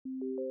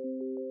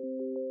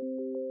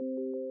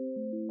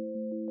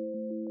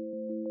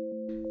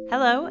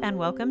Hello, and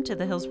welcome to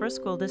the Hillsboro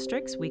School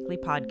District's weekly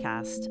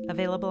podcast,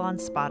 available on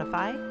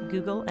Spotify,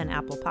 Google, and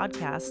Apple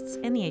Podcasts,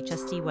 and the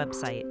HSD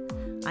website.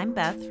 I'm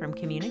Beth from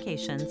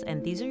Communications,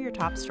 and these are your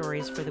top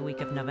stories for the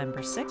week of November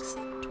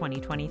 6th,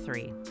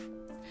 2023.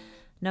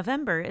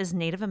 November is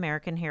Native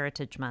American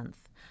Heritage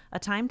Month, a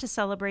time to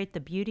celebrate the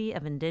beauty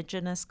of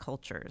indigenous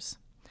cultures.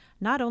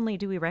 Not only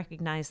do we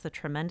recognize the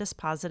tremendous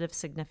positive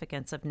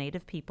significance of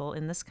Native people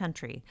in this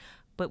country,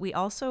 but we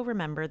also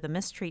remember the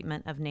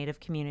mistreatment of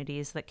Native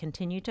communities that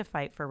continue to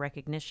fight for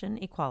recognition,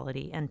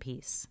 equality, and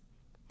peace.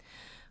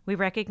 We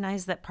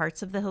recognize that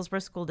parts of the Hillsboro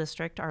School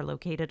District are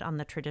located on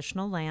the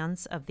traditional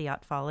lands of the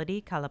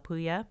Atfaladi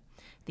Kalapuya,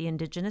 the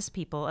indigenous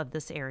people of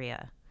this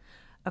area.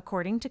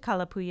 According to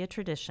Kalapuya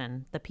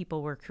tradition, the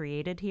people were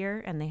created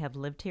here and they have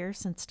lived here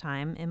since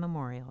time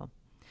immemorial.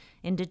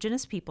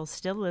 Indigenous people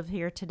still live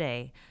here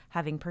today,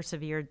 having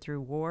persevered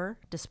through war,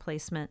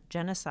 displacement,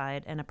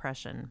 genocide, and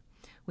oppression.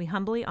 We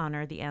humbly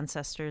honor the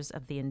ancestors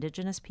of the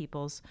indigenous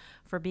peoples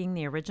for being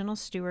the original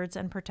stewards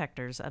and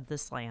protectors of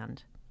this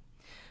land.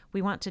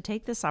 We want to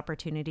take this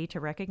opportunity to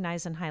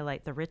recognize and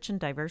highlight the rich and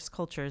diverse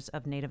cultures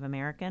of Native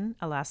American,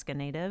 Alaska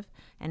Native,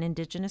 and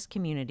indigenous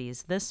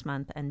communities this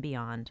month and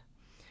beyond.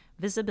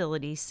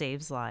 Visibility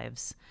saves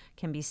lives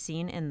can be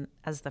seen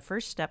as the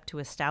first step to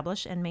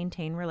establish and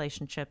maintain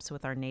relationships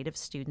with our Native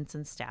students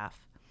and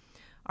staff.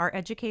 Our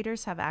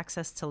educators have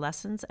access to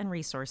lessons and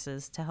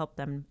resources to help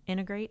them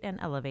integrate and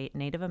elevate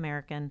Native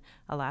American,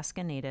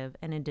 Alaska Native,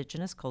 and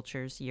indigenous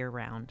cultures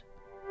year-round.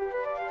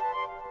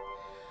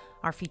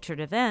 Our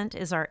featured event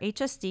is our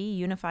HSD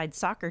Unified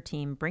Soccer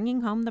Team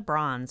bringing home the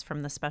bronze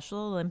from the Special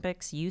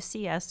Olympics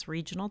UCS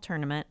Regional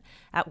Tournament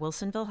at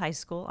Wilsonville High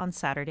School on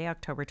Saturday,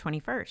 October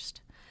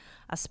 21st.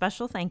 A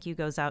special thank you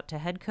goes out to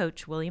head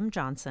coach William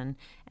Johnson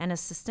and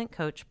assistant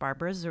coach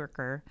Barbara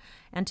Zurker,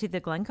 and to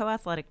the Glencoe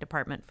Athletic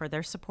Department for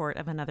their support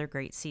of another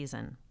great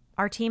season.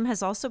 Our team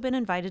has also been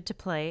invited to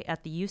play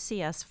at the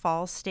UCS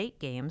Fall State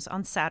Games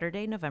on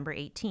Saturday, November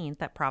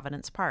 18th at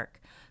Providence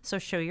Park. So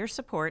show your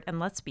support and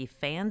let's be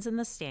fans in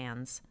the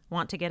stands.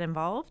 Want to get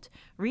involved?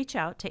 Reach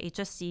out to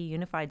HSD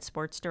Unified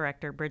Sports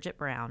Director Bridget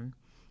Brown.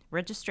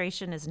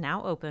 Registration is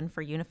now open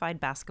for Unified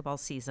basketball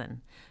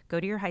season. Go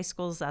to your high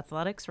school's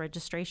athletics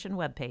registration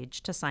webpage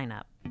to sign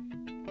up.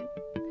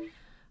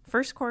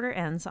 First quarter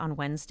ends on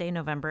Wednesday,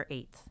 November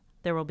 8th.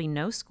 There will be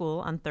no school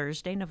on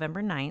Thursday,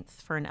 November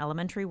 9th for an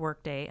elementary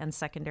workday and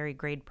secondary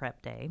grade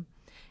prep day,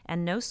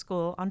 and no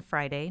school on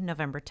Friday,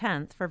 November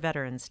 10th for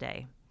Veterans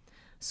Day.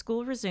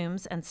 School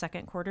resumes and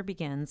second quarter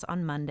begins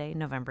on Monday,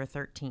 November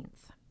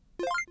 13th.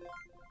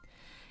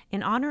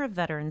 In honor of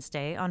Veterans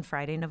Day on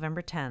Friday,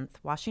 November 10th,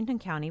 Washington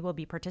County will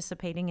be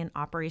participating in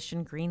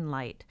Operation Green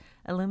Light,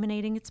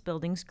 illuminating its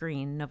buildings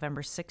green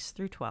November 6th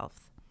through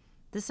 12th.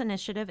 This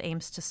initiative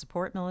aims to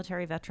support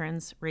military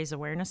veterans, raise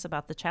awareness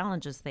about the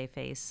challenges they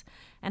face,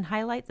 and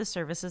highlight the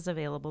services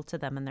available to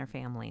them and their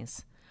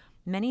families.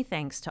 Many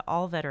thanks to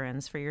all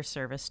veterans for your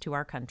service to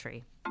our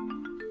country.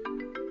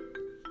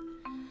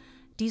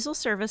 Diesel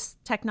service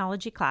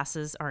technology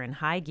classes are in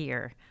high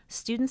gear.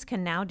 Students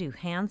can now do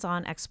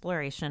hands-on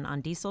exploration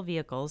on diesel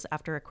vehicles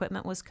after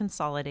equipment was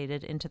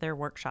consolidated into their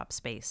workshop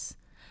space.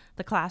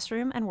 The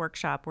classroom and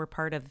workshop were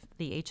part of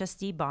the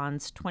HSD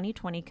Bond's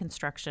 2020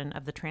 construction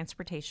of the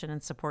Transportation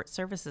and Support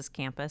Services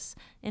campus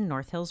in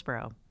North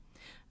Hillsboro.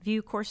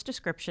 View course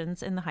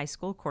descriptions in the high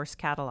school course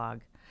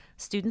catalog.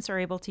 Students are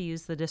able to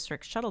use the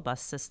district's shuttle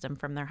bus system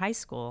from their high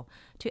school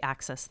to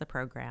access the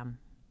program.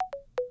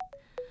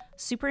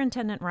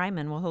 Superintendent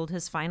Ryman will hold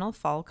his final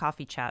fall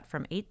coffee chat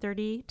from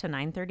 8:30 to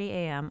 9:30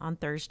 a.m. on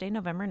Thursday,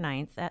 November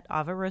 9th at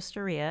Ava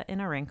Roasteria in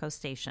Orenco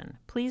Station.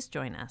 Please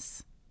join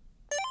us.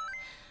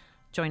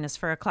 Join us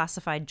for a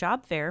classified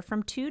job fair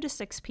from 2 to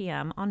 6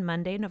 p.m. on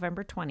Monday,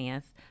 November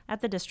 20th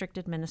at the District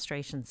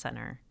Administration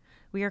Center.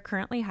 We are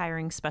currently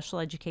hiring special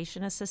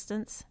education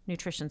assistants,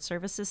 nutrition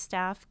services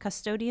staff,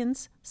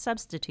 custodians,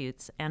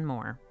 substitutes, and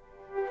more.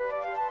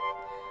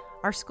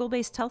 Our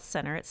school-based health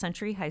center at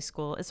Century High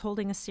School is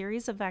holding a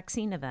series of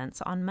vaccine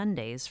events on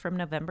Mondays from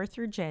November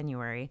through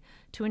January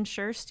to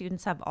ensure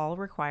students have all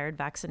required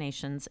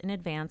vaccinations in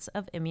advance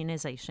of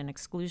Immunization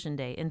Exclusion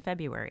Day in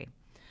February.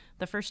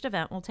 The first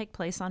event will take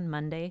place on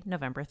Monday,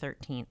 November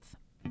 13th.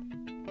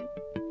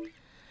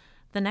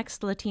 The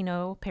next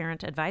Latino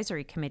Parent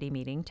Advisory Committee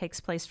meeting takes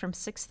place from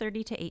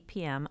 6:30 to 8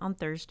 p.m. on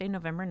Thursday,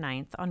 November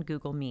 9th on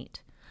Google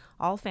Meet.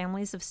 All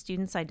families of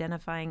students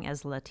identifying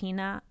as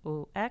Latina,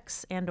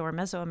 UX, and/or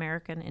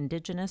Mesoamerican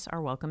Indigenous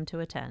are welcome to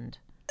attend.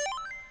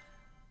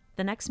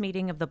 The next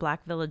meeting of the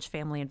Black Village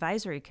Family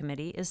Advisory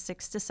Committee is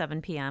 6 to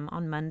 7 p.m.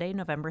 on Monday,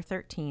 November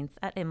 13th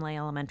at Imlay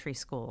Elementary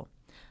School.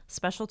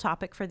 Special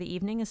topic for the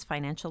evening is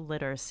financial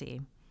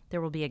literacy. There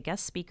will be a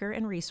guest speaker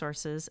and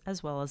resources,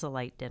 as well as a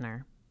light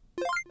dinner.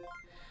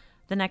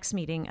 The next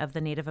meeting of the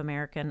Native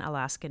American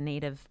Alaska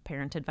Native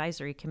Parent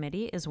Advisory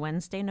Committee is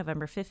Wednesday,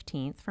 November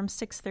 15th from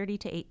 6:30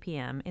 to 8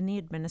 p.m. in the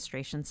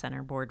Administration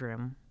Center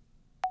boardroom.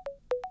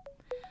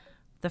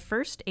 The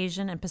first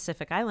Asian and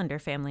Pacific Islander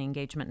Family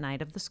Engagement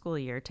Night of the school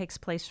year takes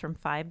place from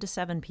 5 to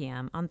 7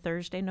 p.m. on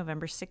Thursday,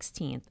 November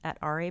 16th at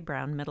R.A.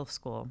 Brown Middle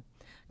School.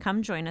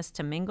 Come join us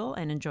to mingle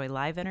and enjoy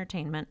live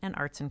entertainment and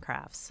arts and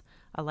crafts.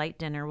 A light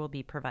dinner will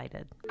be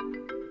provided.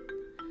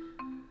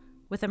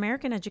 With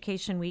American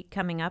Education Week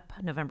coming up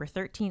November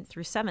 13th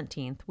through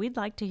 17th, we'd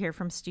like to hear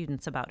from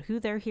students about who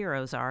their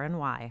heroes are and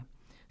why.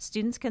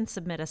 Students can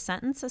submit a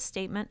sentence, a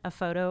statement, a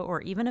photo,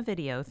 or even a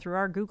video through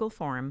our Google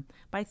form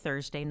by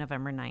Thursday,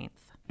 November 9th.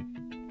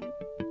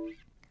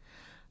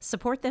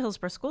 Support the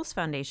Hillsboro Schools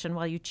Foundation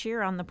while you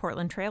cheer on the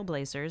Portland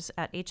Trailblazers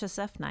at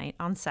HSF Night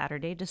on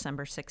Saturday,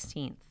 December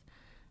 16th.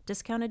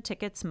 Discounted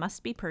tickets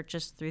must be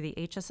purchased through the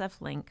HSF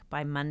link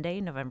by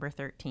Monday, November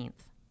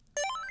 13th.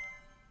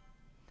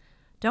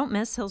 Don't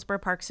miss Hillsboro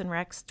Parks and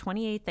Rec's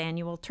 28th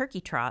annual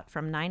Turkey Trot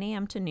from 9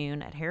 a.m. to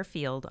noon at Hare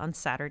Field on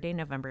Saturday,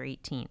 November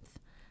 18th.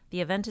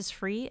 The event is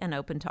free and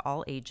open to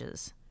all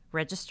ages.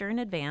 Register in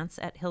advance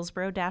at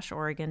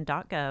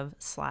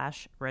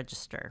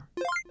hillsboro-oregon.gov/register.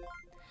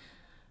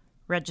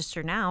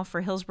 Register now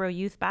for Hillsboro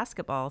Youth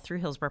Basketball through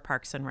Hillsboro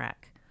Parks and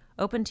Rec.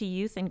 Open to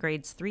youth in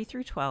grades 3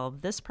 through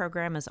 12, this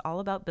program is all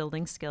about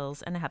building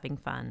skills and having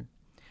fun.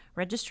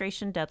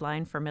 Registration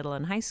deadline for middle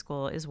and high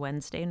school is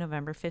Wednesday,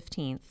 November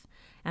 15th,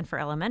 and for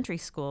elementary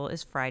school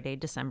is Friday,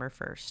 December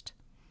 1st.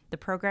 The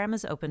program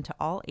is open to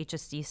all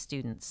HSD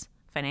students.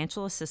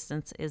 Financial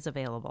assistance is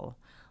available.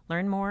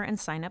 Learn more and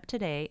sign up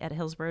today at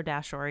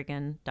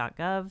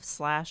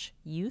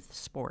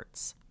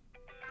hillsboro-oregon.gov/youthsports.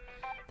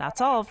 That's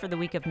all for the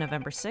week of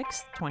November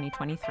 6th,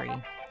 2023.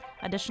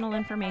 Additional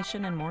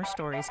information and more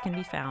stories can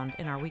be found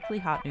in our weekly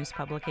hot news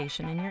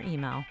publication in your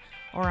email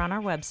or on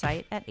our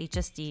website at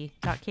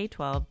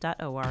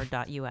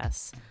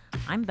hsd.k12.or.us.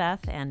 I'm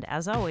Beth, and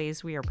as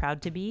always, we are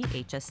proud to be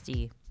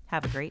HSD.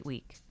 Have a great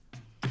week.